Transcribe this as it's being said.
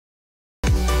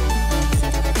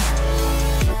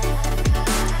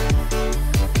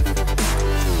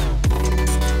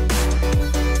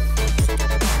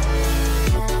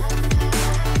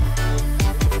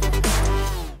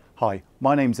Hi,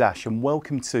 my name's Ash and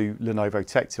welcome to Lenovo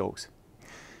Tech Talks.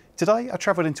 Today I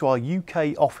travelled into our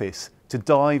UK office to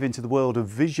dive into the world of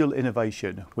visual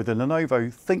innovation with a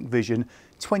Lenovo ThinkVision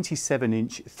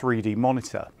 27-inch 3D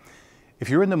monitor. If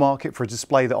you're in the market for a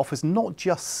display that offers not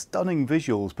just stunning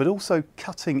visuals but also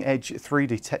cutting-edge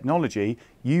 3D technology,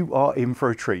 you are in for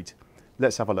a treat.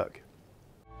 Let's have a look.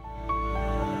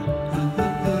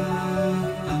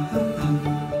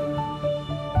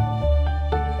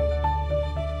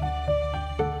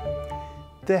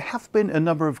 There have been a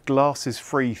number of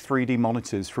glasses-free 3D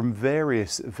monitors from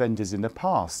various vendors in the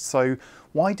past, so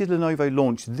why did Lenovo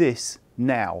launch this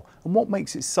now, and what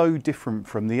makes it so different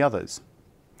from the others?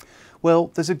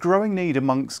 Well, there's a growing need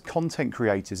amongst content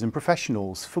creators and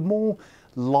professionals for more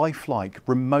lifelike,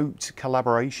 remote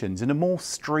collaborations and a more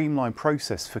streamlined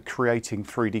process for creating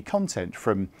 3D content,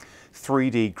 from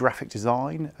 3D graphic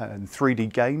design and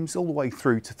 3D games all the way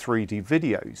through to 3D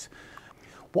videos.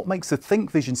 What makes the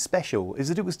ThinkVision special is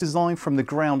that it was designed from the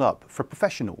ground up for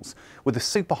professionals with a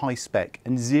super high spec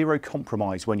and zero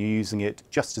compromise when you're using it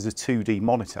just as a 2D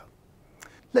monitor.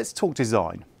 Let's talk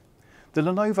design. The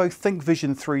Lenovo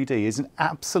ThinkVision 3D is an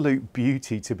absolute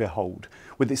beauty to behold.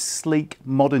 With its sleek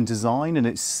modern design and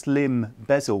its slim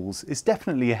bezels, it's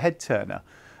definitely a head turner.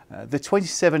 The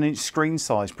 27-inch screen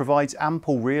size provides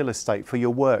ample real estate for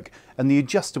your work, and the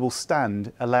adjustable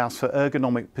stand allows for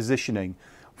ergonomic positioning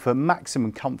for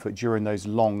maximum comfort during those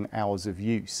long hours of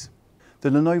use. The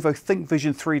Lenovo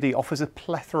ThinkVision 3D offers a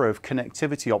plethora of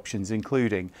connectivity options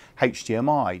including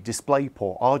HDMI,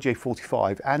 DisplayPort,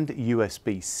 RJ45 and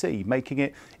USB-C, making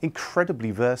it incredibly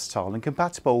versatile and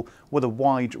compatible with a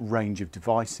wide range of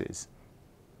devices.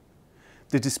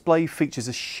 The display features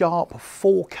a sharp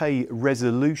 4K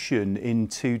resolution in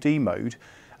 2D mode,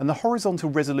 and the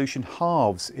horizontal resolution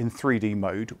halves in 3D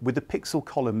mode with the pixel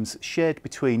columns shared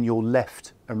between your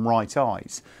left and right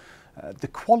eyes. The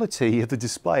quality of the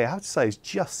display, I have to say, is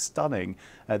just stunning.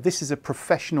 This is a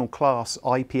professional class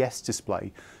IPS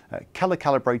display, colour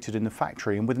calibrated in the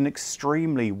factory and with an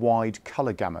extremely wide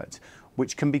colour gamut,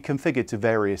 which can be configured to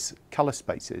various colour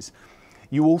spaces.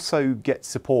 You also get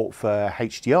support for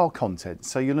HDR content,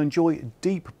 so you'll enjoy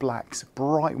deep blacks,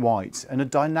 bright whites and a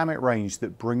dynamic range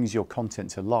that brings your content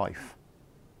to life.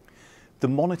 The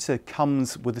monitor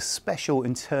comes with a special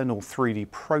internal 3D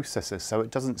processor so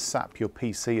it doesn't sap your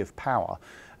PC of power,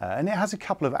 and it has a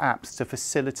couple of apps to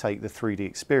facilitate the 3D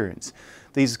experience.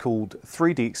 These are called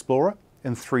 3D Explorer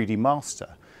and 3D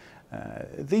Master.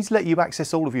 These let you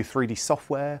access all of your 3D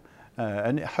software,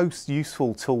 and it hosts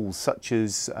useful tools such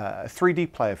as a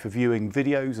 3D player for viewing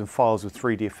videos and files with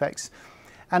 3D effects,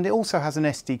 and it also has an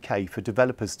SDK for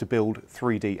developers to build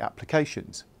 3D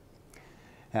applications.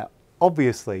 Now,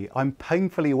 obviously, I'm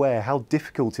painfully aware how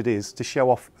difficult it is to show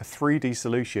off a 3D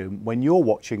solution when you're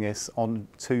watching this on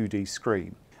a 2D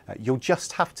screen. You'll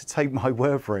just have to take my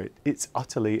word for it. It's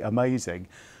utterly amazing.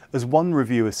 As one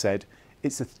reviewer said,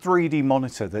 it's a 3D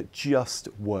monitor that just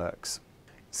works.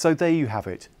 So there you have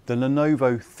it, the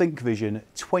Lenovo ThinkVision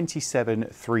 27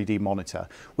 3D monitor.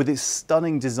 With its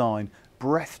stunning design,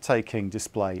 breathtaking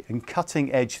display and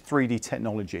cutting-edge 3D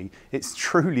technology, it's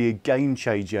truly a game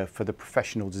changer for the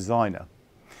professional designer.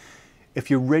 If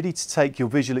you're ready to take your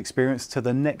visual experience to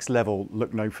the next level,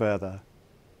 look no further.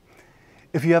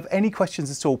 If you have any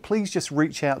questions at all, please just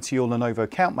reach out to your Lenovo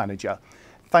account manager.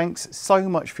 Thanks so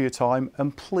much for your time,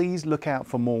 and please look out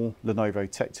for more Lenovo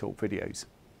Tech Talk videos.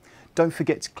 Don't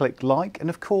forget to click like and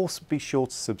of course be sure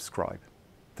to subscribe.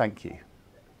 Thank you.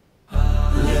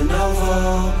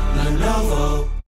 Lenovo.